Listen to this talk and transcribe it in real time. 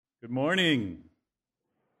Good morning.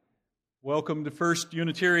 Welcome to First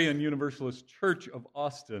Unitarian Universalist Church of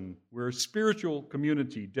Austin. We're a spiritual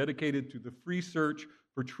community dedicated to the free search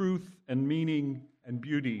for truth and meaning and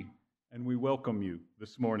beauty, and we welcome you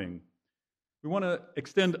this morning. We want to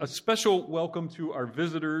extend a special welcome to our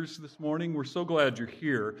visitors this morning. We're so glad you're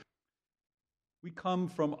here. We come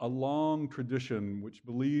from a long tradition which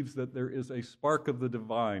believes that there is a spark of the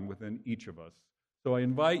divine within each of us. So I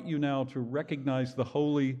invite you now to recognize the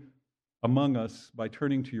holy among us by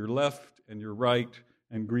turning to your left and your right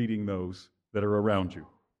and greeting those that are around you.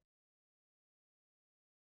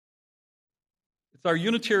 It's our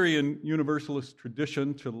Unitarian Universalist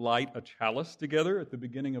tradition to light a chalice together at the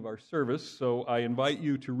beginning of our service, so I invite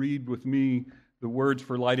you to read with me the words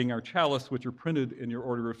for lighting our chalice, which are printed in your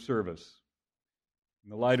order of service.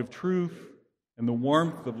 In the light of truth and the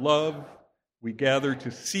warmth of love, we gather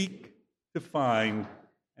to seek, to find,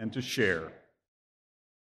 and to share.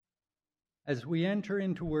 As we enter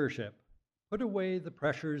into worship, put away the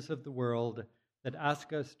pressures of the world that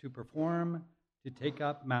ask us to perform, to take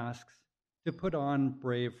up masks, to put on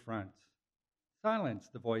brave fronts. Silence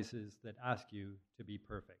the voices that ask you to be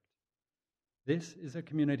perfect. This is a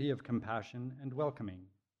community of compassion and welcoming.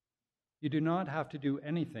 You do not have to do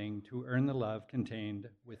anything to earn the love contained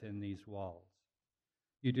within these walls.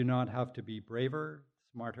 You do not have to be braver,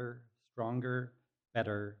 smarter, stronger,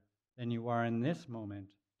 better than you are in this moment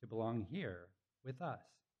to belong here with us.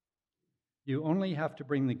 You only have to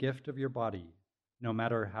bring the gift of your body, no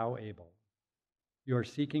matter how able, your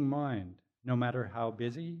seeking mind, no matter how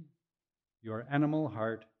busy, your animal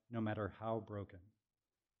heart, no matter how broken.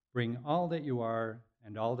 Bring all that you are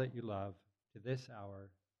and all that you love to this hour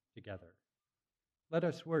together. Let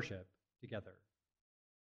us worship together.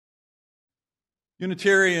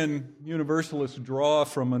 Unitarian Universalists draw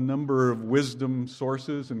from a number of wisdom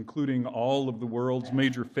sources, including all of the world's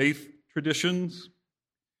major faith traditions.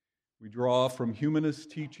 We draw from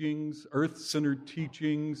humanist teachings, earth-centered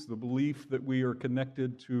teachings, the belief that we are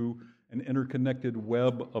connected to an interconnected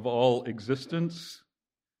web of all existence.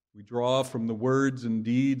 We draw from the words and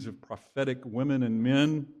deeds of prophetic women and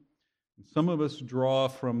men. And some of us draw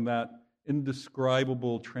from that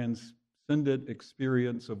indescribable transcendent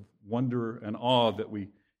experience of wonder and awe that we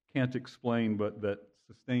can't explain, but that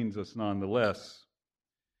sustains us nonetheless.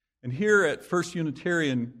 And here at First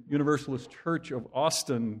Unitarian Universalist Church of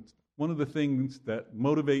Austin, one of the things that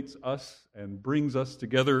motivates us and brings us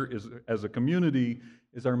together as a community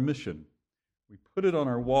is our mission. We put it on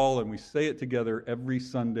our wall and we say it together every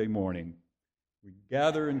Sunday morning. We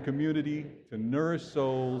gather in community to nourish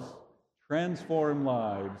souls, transform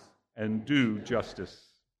lives, and do justice.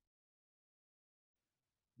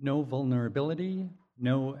 No vulnerability,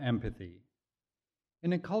 no empathy.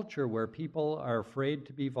 In a culture where people are afraid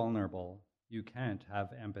to be vulnerable, you can't have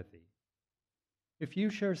empathy. If you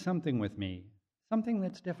share something with me, something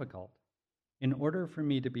that's difficult, in order for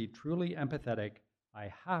me to be truly empathetic,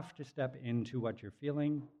 I have to step into what you're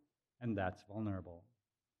feeling, and that's vulnerable.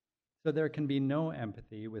 So there can be no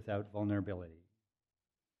empathy without vulnerability.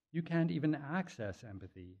 You can't even access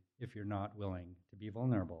empathy if you're not willing to be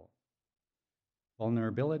vulnerable.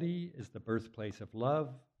 Vulnerability is the birthplace of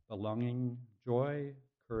love, belonging, joy,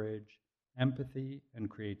 courage, empathy, and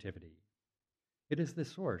creativity. It is the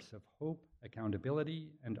source of hope,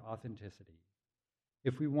 accountability, and authenticity.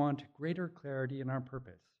 If we want greater clarity in our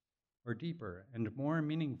purpose, or deeper and more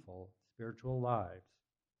meaningful spiritual lives,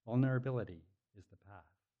 vulnerability is the path.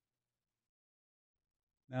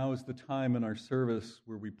 Now is the time in our service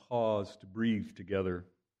where we pause to breathe together.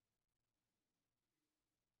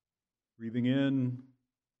 Breathing in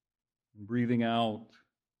and breathing out,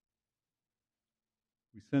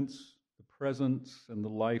 we sense the presence and the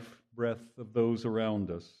life breath of those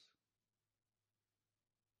around us.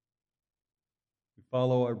 We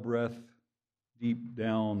follow our breath deep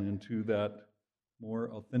down into that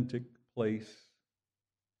more authentic place,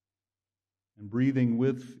 and breathing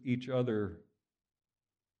with each other,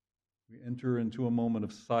 we enter into a moment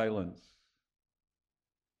of silence.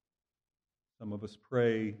 Some of us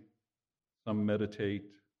pray, some meditate,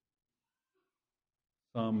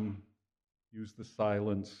 some use the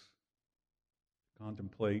silence to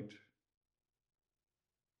contemplate.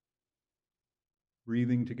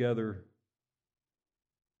 Breathing together,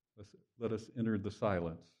 let us enter the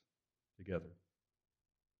silence together.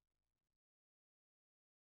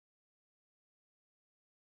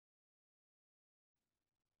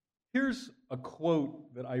 Here's a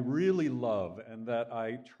quote that I really love and that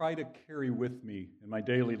I try to carry with me in my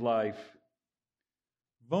daily life.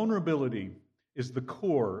 Vulnerability is the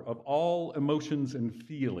core of all emotions and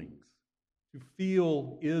feelings. To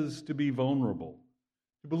feel is to be vulnerable.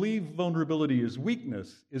 To believe vulnerability is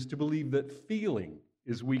weakness is to believe that feeling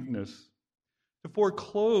is weakness. To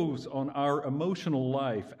foreclose on our emotional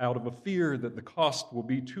life out of a fear that the cost will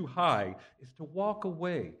be too high is to walk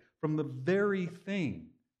away from the very thing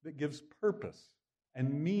that gives purpose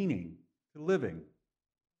and meaning to living.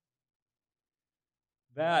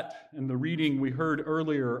 That and the reading we heard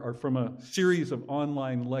earlier are from a series of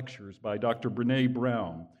online lectures by Dr. Brené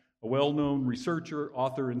Brown, a well-known researcher,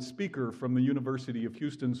 author, and speaker from the University of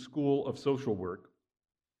Houston School of Social Work.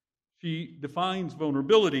 She defines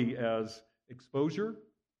vulnerability as exposure,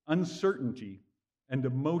 uncertainty, and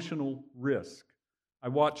emotional risk. I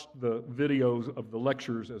watched the videos of the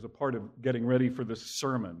lectures as a part of getting ready for this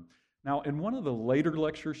sermon. Now, in one of the later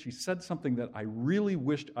lectures, she said something that I really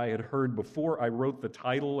wished I had heard before I wrote the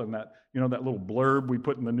title and that little blurb we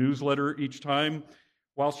put in the newsletter each time.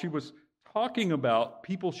 While she was talking about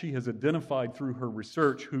people she has identified through her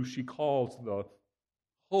research who she calls the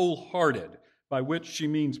wholehearted, by which she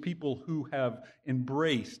means people who have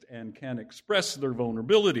embraced and can express their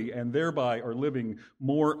vulnerability and thereby are living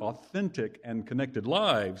more authentic and connected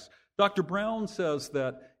lives, Dr. Brown says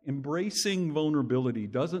that embracing vulnerability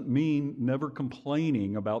doesn't mean never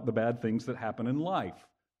complaining about the bad things that happen in life,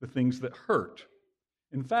 the things that hurt.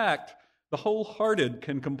 In fact, the wholehearted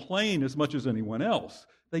can complain as much as anyone else.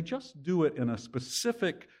 They just do it in a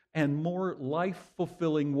specific and more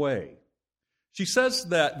life-fulfilling way. She says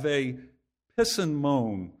that they piss and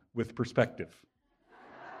moan with perspective.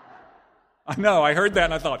 I know, I heard that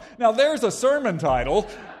and I thought, now there's a sermon title,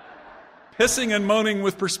 Pissing and Moaning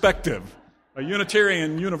with Perspective, a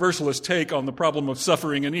Unitarian Universalist take on the problem of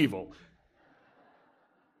suffering and evil.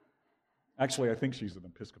 Actually, I think she's an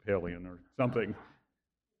Episcopalian or something.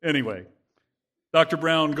 Anyway, Dr.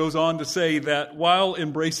 Brown goes on to say that while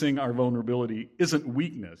embracing our vulnerability isn't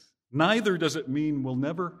weakness, neither does it mean we'll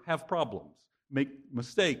never have problems, make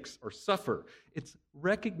mistakes, or suffer. It's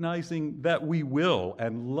recognizing that we will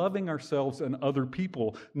and loving ourselves and other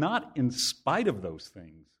people, not in spite of those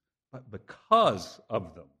things, but because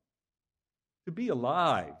of them. To be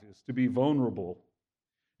alive is to be vulnerable.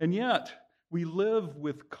 And yet, we live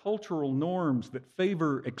with cultural norms that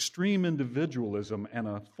favor extreme individualism and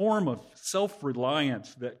a form of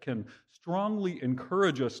self-reliance that can strongly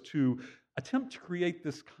encourage us to attempt to create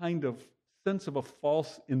this kind of sense of a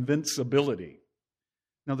false invincibility.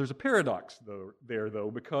 Now, there's a paradox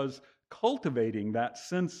though, because cultivating that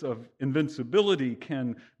sense of invincibility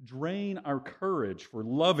can drain our courage for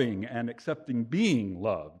loving and accepting being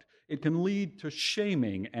loved. It can lead to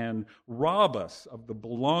shaming and rob us of the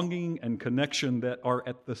belonging and connection that are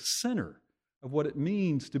at the center of what it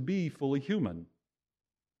means to be fully human.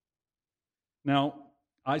 Now,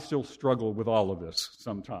 I still struggle with all of this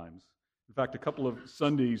sometimes. In fact, a couple of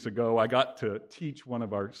Sundays ago, I got to teach one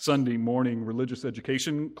of our Sunday morning religious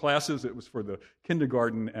education classes. It was for the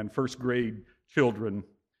kindergarten and first grade children.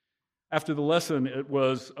 After the lesson, it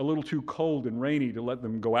was a little too cold and rainy to let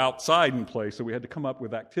them go outside and play, so we had to come up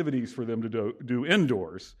with activities for them to do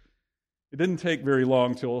indoors. It didn't take very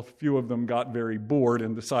long till a few of them got very bored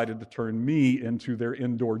and decided to turn me into their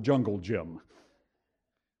indoor jungle gym.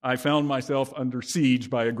 I found myself under siege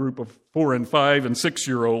by a group of 4-, 5-, and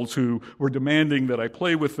 6-year-olds who were demanding that I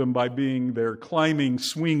play with them by being their climbing,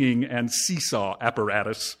 swinging, and seesaw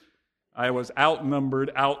apparatus. I was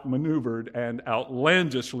outnumbered, outmaneuvered, and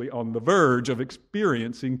outlandishly on the verge of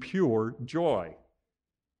experiencing pure joy.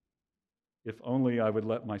 If only I would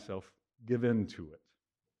let myself give in to it.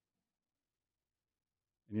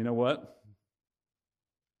 And you know what?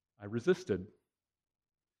 I resisted.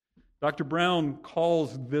 Dr. Brown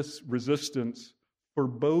calls this resistance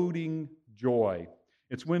foreboding joy.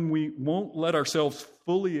 It's when we won't let ourselves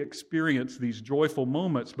fully experience these joyful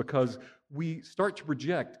moments because we start to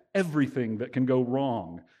project everything that can go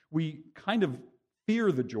wrong. We kind of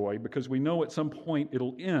fear the joy because we know at some point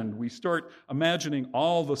it'll end. We start imagining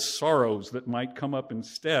all the sorrows that might come up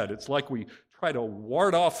instead. It's like we try to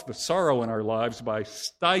ward off the sorrow in our lives by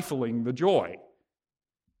stifling the joy.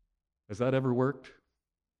 Has that ever worked?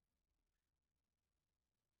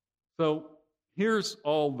 So here's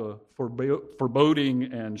all the foreboding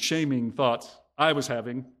and shaming thoughts I was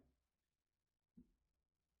having.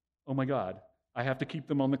 Oh my God, I have to keep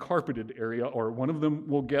them on the carpeted area or one of them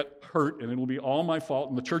will get hurt and it'll be all my fault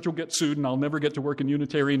and the church will get sued and I'll never get to work in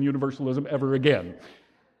Unitarian Universalism ever again.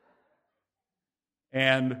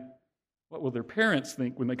 And what will their parents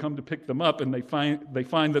think when they come to pick them up and they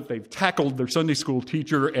find that they've tackled their Sunday school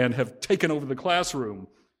teacher and have taken over the classroom?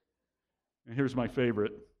 And here's my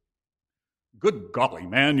favorite. Good golly,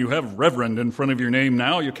 man, you have Reverend in front of your name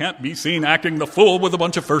now. You can't be seen acting the fool with a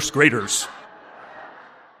bunch of first graders.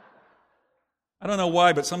 I don't know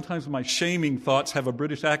why, but sometimes my shaming thoughts have a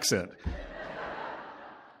British accent.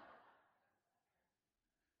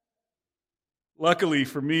 Luckily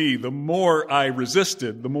for me, the more I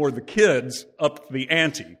resisted, the more the kids upped the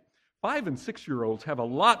ante. 5- and 6-year-olds have a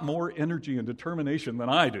lot more energy and determination than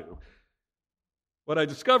I do. What I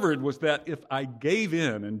discovered was that if I gave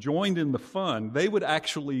in and joined in the fun, they would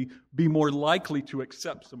actually be more likely to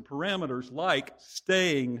accept some parameters like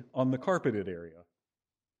staying on the carpeted area.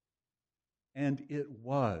 And it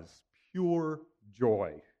was pure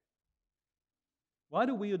joy. Why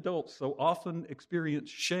do we adults so often experience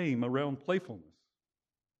shame around playfulness?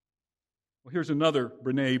 Well, here's another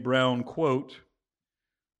Brené Brown quote.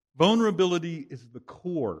 Vulnerability is the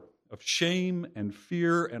core of shame and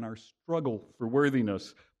fear and our struggle for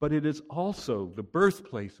worthiness, but it is also the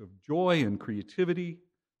birthplace of joy and creativity,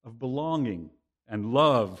 of belonging and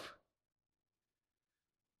love.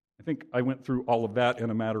 I think I went through all of that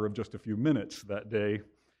in a matter of just a few minutes that day.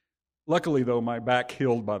 Luckily, though, my back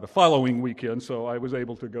healed by the following weekend, so I was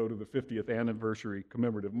able to go to the 50th anniversary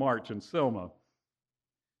commemorative march in Selma.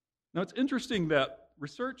 Now, it's interesting that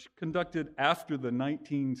research conducted after the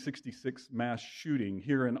 1966 mass shooting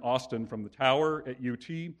here in Austin from the tower at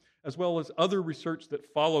UT, as well as other research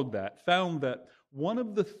that followed that, found that one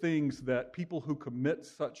of the things that people who commit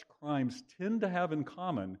such crimes tend to have in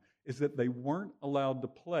common is that they weren't allowed to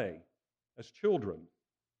play as children.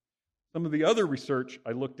 Some of the other research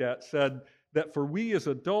I looked at said that for we as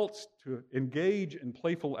adults to engage in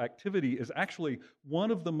playful activity is actually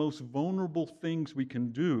one of the most vulnerable things we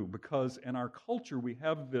can do, because in our culture we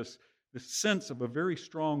have this sense of a very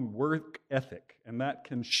strong work ethic, and that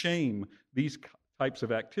can shame these types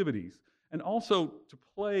of activities. And also, to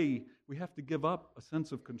play, we have to give up a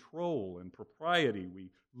sense of control and propriety. We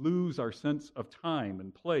lose our sense of time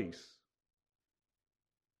and place.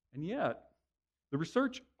 And yet, the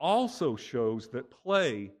research also shows that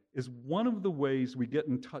play is one of the ways we get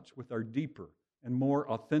in touch with our deeper and more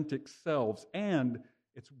authentic selves, and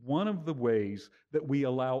it's one of the ways that we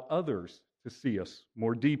allow others to see us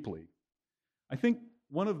more deeply. I think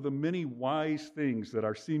one of the many wise things that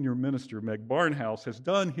our senior minister, Meg Barnhouse, has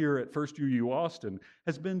done here at First UU Austin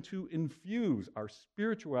has been to infuse our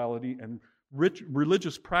spirituality and rich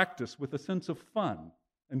religious practice with a sense of fun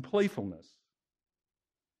and playfulness.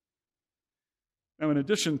 Now, in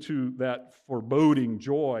addition to that foreboding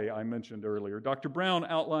joy I mentioned earlier, Dr. Brown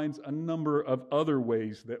outlines a number of other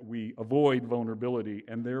ways that we avoid vulnerability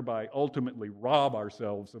and thereby ultimately rob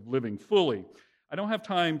ourselves of living fully. I don't have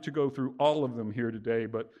time to go through all of them here today,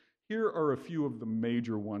 but here are a few of the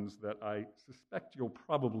major ones that I suspect you'll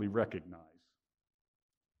probably recognize.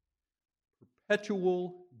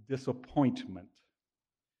 Perpetual disappointment.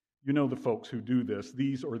 You know the folks who do this.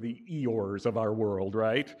 These are the Eeyores of our world,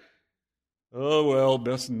 right? Oh, well,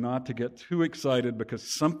 best not to get too excited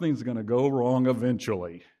because something's going to go wrong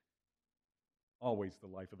eventually. Always the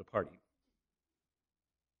life of the party.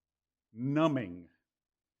 Numbing.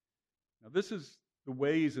 Now, this is the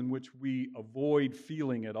ways in which we avoid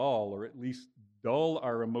feeling at all, or at least dull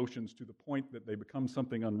our emotions to the point that they become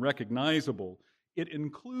something unrecognizable. It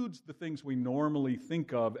includes the things we normally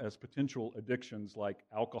think of as potential addictions like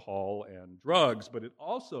alcohol and drugs, but it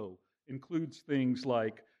also includes things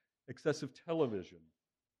like excessive television,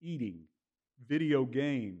 eating, video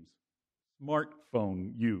games,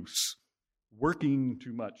 smartphone use, working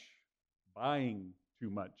too much, buying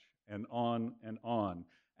too much, and on and on.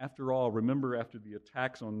 After all, remember after the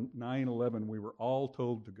attacks on 9/11, we were all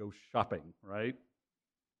told to go shopping, right?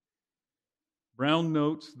 Brown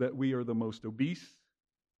notes that we are the most obese,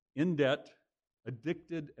 in debt,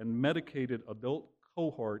 addicted, and medicated adult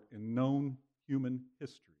cohort in known human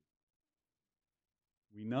history.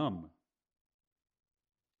 We numb.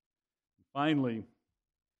 And finally,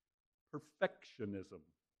 perfectionism.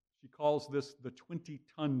 She calls this the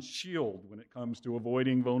 20-ton shield when it comes to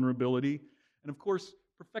avoiding vulnerability. And of course,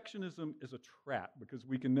 perfectionism is a trap because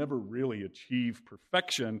we can never really achieve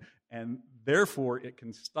perfection, and therefore it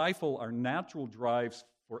can stifle our natural drives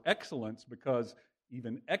for excellence because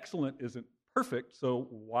even excellent isn't perfect, so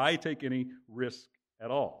why take any risk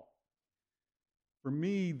at all? For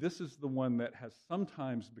me, this is the one that has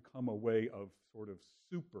sometimes become a way of sort of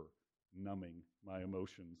super numbing my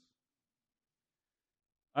emotions.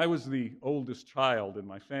 I was the oldest child in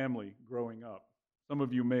my family growing up. Some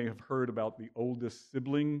of you may have heard about the oldest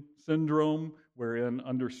sibling syndrome, wherein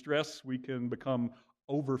under stress we can become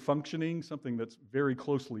over-functioning, something that's very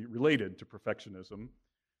closely related to perfectionism.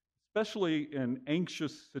 Especially in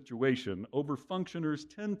anxious situations, over-functioners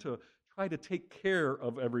tend to try to take care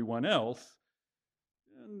of everyone else,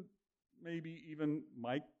 and maybe even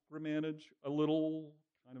micromanage a little,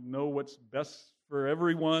 kind of know what's best for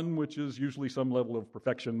everyone, which is usually some level of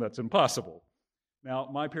perfection that's impossible. Now,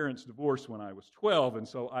 my parents divorced when I was 12, and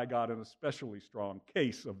so I got an especially strong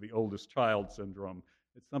case of the oldest child syndrome.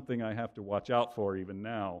 It's something I have to watch out for even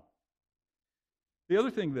now. The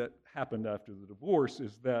other thing that happened after the divorce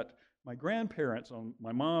is that my grandparents on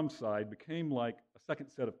my mom's side became like a second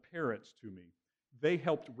set of parents to me. They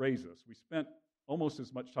helped raise us. We spent almost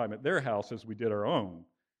as much time at their house as we did our own.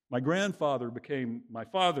 My grandfather became my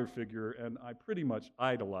father figure, and I pretty much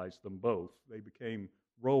idolized them both. They became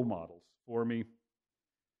role models for me.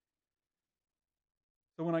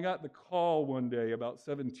 So when I got the call one day about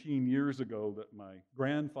 17 years ago that my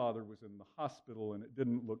grandfather was in the hospital and it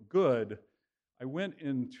didn't look good, I went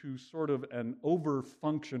into sort of an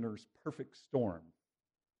over-functioner's perfect storm.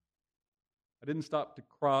 I didn't stop to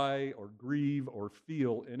cry or grieve or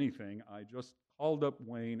feel anything. I just called up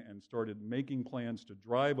Wayne and started making plans to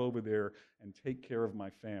drive over there and take care of my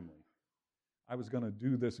family. I was going to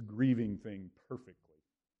do this grieving thing perfectly.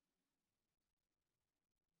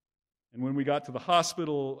 And when we got to the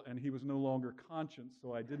hospital and he was no longer conscious,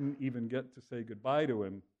 so I didn't even get to say goodbye to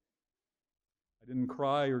him, I didn't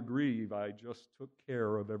cry or grieve. I just took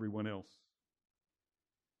care of everyone else.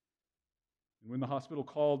 And when the hospital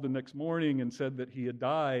called the next morning and said that he had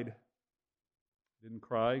died, I didn't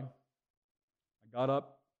cry. I got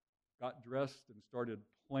up, got dressed, and started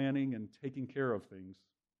planning and taking care of things.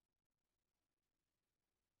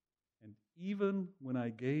 And even when I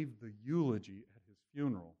gave the eulogy at his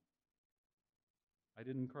funeral, I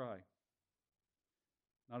didn't cry.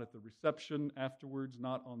 Not at the reception afterwards,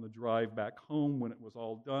 not on the drive back home when it was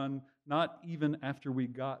all done, not even after we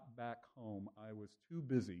got back home. I was too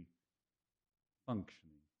busy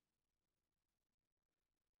functioning.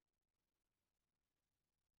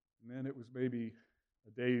 And then it was maybe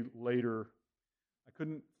a day later, I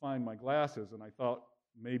couldn't find my glasses, and I thought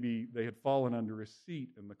maybe they had fallen under a seat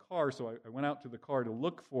in the car, so I went out to the car to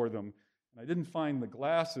look for them, and I didn't find the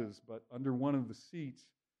glasses, but under one of the seats,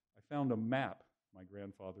 I found a map my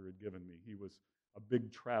grandfather had given me. He was a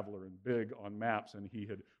big traveler and big on maps, and he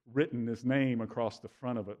had written his name across the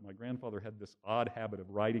front of it. My grandfather had this odd habit of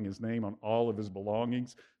writing his name on all of his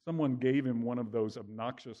belongings. Someone gave him one of those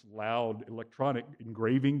obnoxious, loud electronic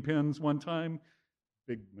engraving pens one time.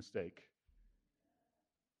 Big mistake.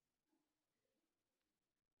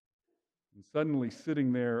 And suddenly,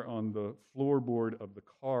 sitting there on the floorboard of the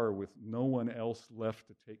car with no one else left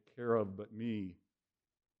to take care of but me,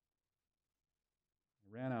 I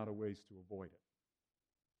ran out of ways to avoid it.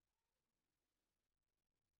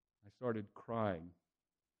 I started crying.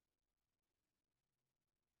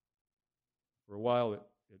 For a while, it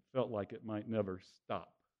felt like it might never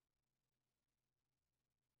stop.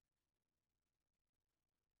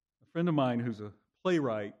 A friend of mine who's a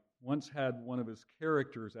playwright once had one of his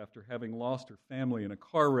characters, after having lost her family in a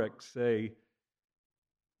car wreck, say,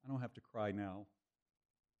 "I don't have to cry now.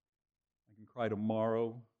 I can cry tomorrow,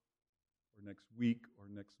 or next week, or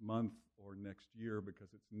next month, or next year,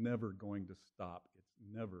 because it's never going to stop. It's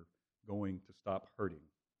never going to stop hurting."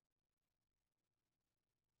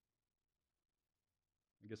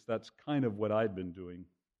 I guess that's kind of what I've been doing,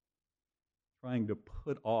 trying to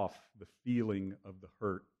put off the feeling of the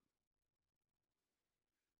hurt.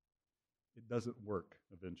 It doesn't work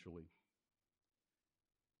eventually.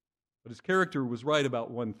 But his character was right about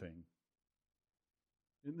one thing.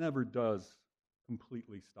 It never does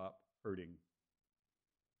completely stop hurting.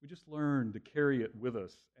 We just learn to carry it with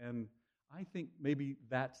us. And I think maybe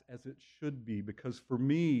that's as it should be, because for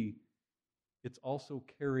me, it's also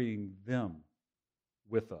carrying them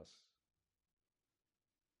with us.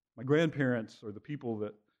 My grandparents are the people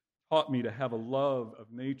that taught me to have a love of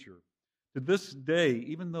nature. To this day,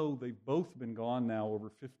 even though they've both been gone now over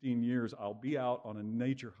 15 years, I'll be out on a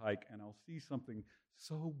nature hike and I'll see something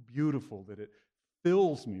so beautiful that it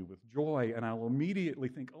fills me with joy, and I'll immediately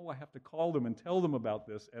think, oh, I have to call them and tell them about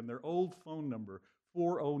this, and their old phone number,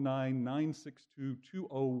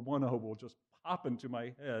 409-962-2010, will just pop into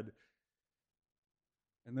my head.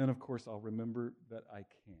 And then, of course, I'll remember that I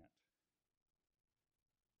can't.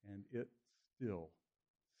 And it still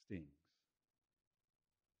stings.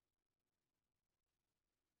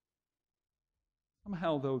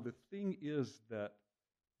 Somehow, though, the thing is that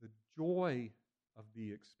the joy of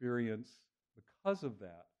the experience, because of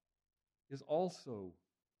that, is also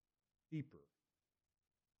deeper,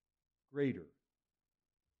 greater,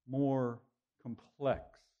 more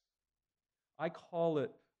complex. I call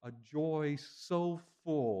it a joy so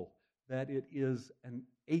full that it is an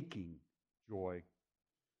aching joy.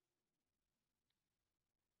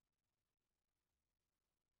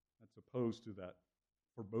 That's opposed to that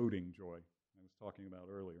foreboding joy I was talking about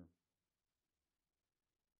earlier.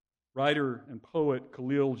 Writer and poet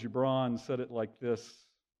Khalil Gibran said it like this: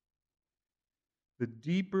 the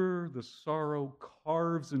deeper the sorrow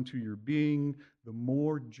carves into your being, the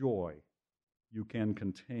more joy you can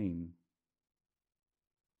contain.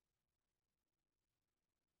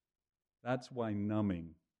 That's why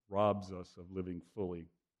numbing robs us of living fully.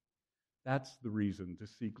 That's the reason to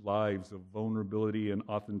seek lives of vulnerability and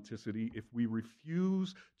authenticity. If we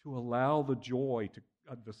refuse to allow the joy,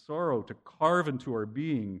 the sorrow to carve into our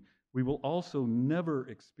being, we will also never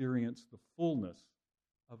experience the fullness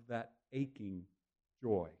of that aching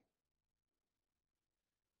joy.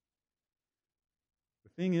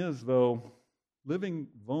 The thing is, though, living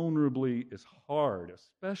vulnerably is hard,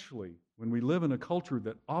 especially when we live in a culture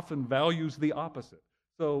that often values the opposite.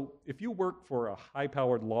 So if you work for a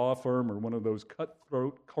high-powered law firm or one of those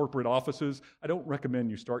cutthroat corporate offices, I don't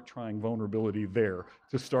recommend you start trying vulnerability there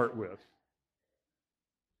to start with.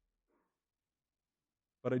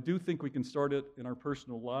 But I do think we can start it in our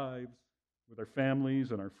personal lives, with our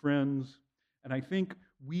families and our friends. And I think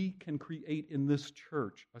we can create in this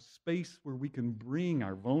church a space where we can bring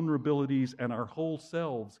our vulnerabilities and our whole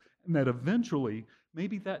selves, and that eventually,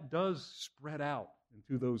 maybe that does spread out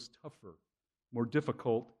into those tougher, more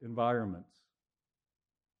difficult environments.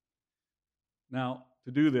 Now,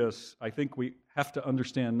 to do this, I think we have to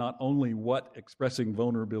understand not only what expressing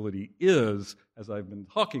vulnerability is, as I've been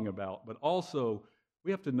talking about, but also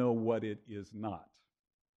we have to know what it is not.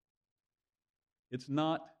 It's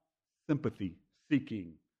not sympathy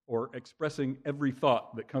seeking or expressing every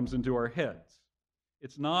thought that comes into our heads.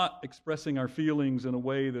 It's not expressing our feelings in a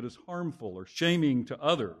way that is harmful or shaming to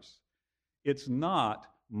others. It's not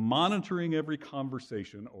monitoring every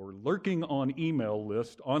conversation or lurking on email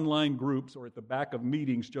lists, online groups, or at the back of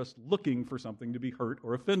meetings just looking for something to be hurt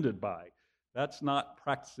or offended by. That's not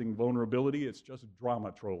practicing vulnerability, it's just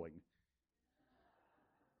drama trolling.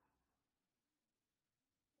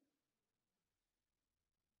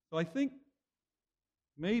 So I think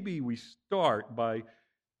maybe we start by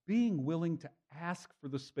being willing to ask for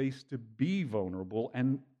the space to be vulnerable,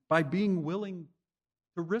 and by being willing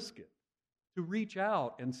to risk it, to reach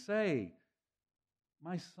out and say,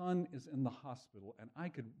 my son is in the hospital and I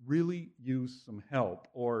could really use some help,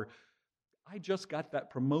 or I just got that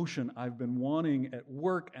promotion I've been wanting at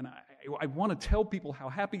work, and I want to tell people how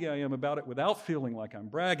happy I am about it without feeling like I'm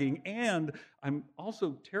bragging, and I'm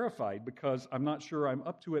also terrified because I'm not sure I'm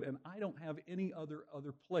up to it, and I don't have any other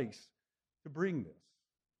place to bring this.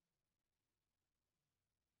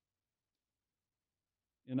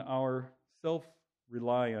 In our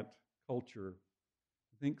self-reliant culture,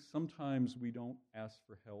 I think sometimes we don't ask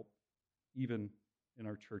for help, even in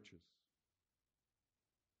our churches.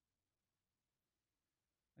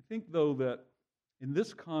 I think, though, that in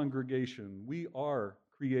this congregation, we are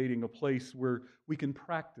creating a place where we can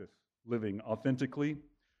practice living authentically,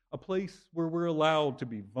 a place where we're allowed to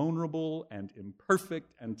be vulnerable and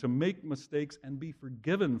imperfect and to make mistakes and be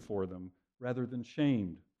forgiven for them rather than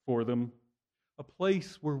shamed for them, a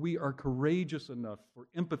place where we are courageous enough for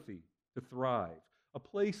empathy to thrive, a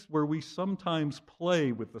place where we sometimes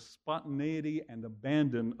play with the spontaneity and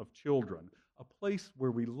abandon of children, a place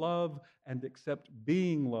where we love and accept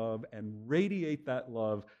being love and radiate that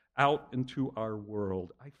love out into our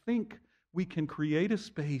world. I think we can create a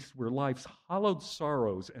space where life's hollowed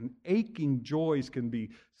sorrows and aching joys can be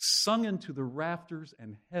sung into the rafters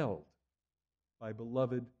and held by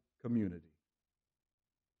beloved community.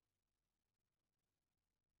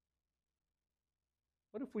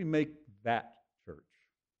 What if we make that church?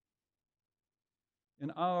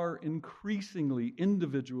 In our increasingly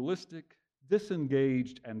individualistic,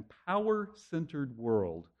 disengaged, and power-centered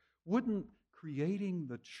world, wouldn't creating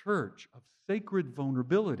the church of sacred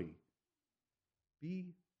vulnerability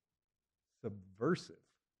be subversive?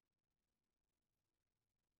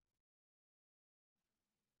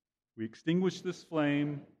 We extinguish this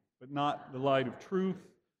flame, but not the light of truth,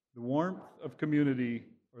 the warmth of community,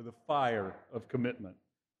 or the fire of commitment.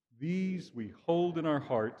 These we hold in our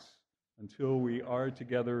hearts until we are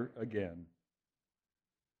together again.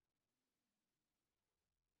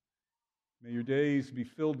 May your days be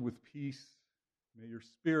filled with peace. May your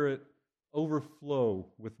spirit overflow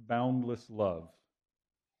with boundless love.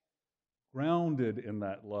 Grounded in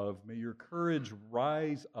that love, may your courage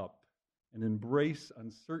rise up and embrace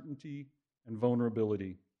uncertainty and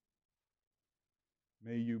vulnerability.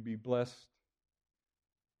 May you be blessed.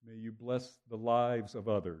 May you bless the lives of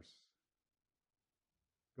others.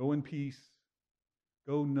 Go in peace.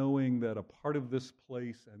 Go knowing that a part of this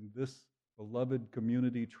place and this beloved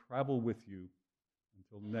community travel with you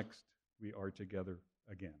until next we are together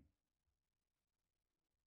again.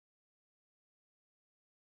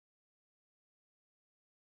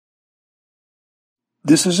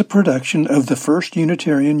 This is a production of the First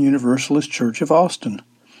Unitarian Universalist Church of Austin.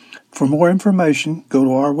 For more information, go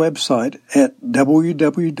to our website at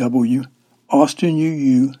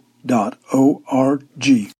www.austinuu.org.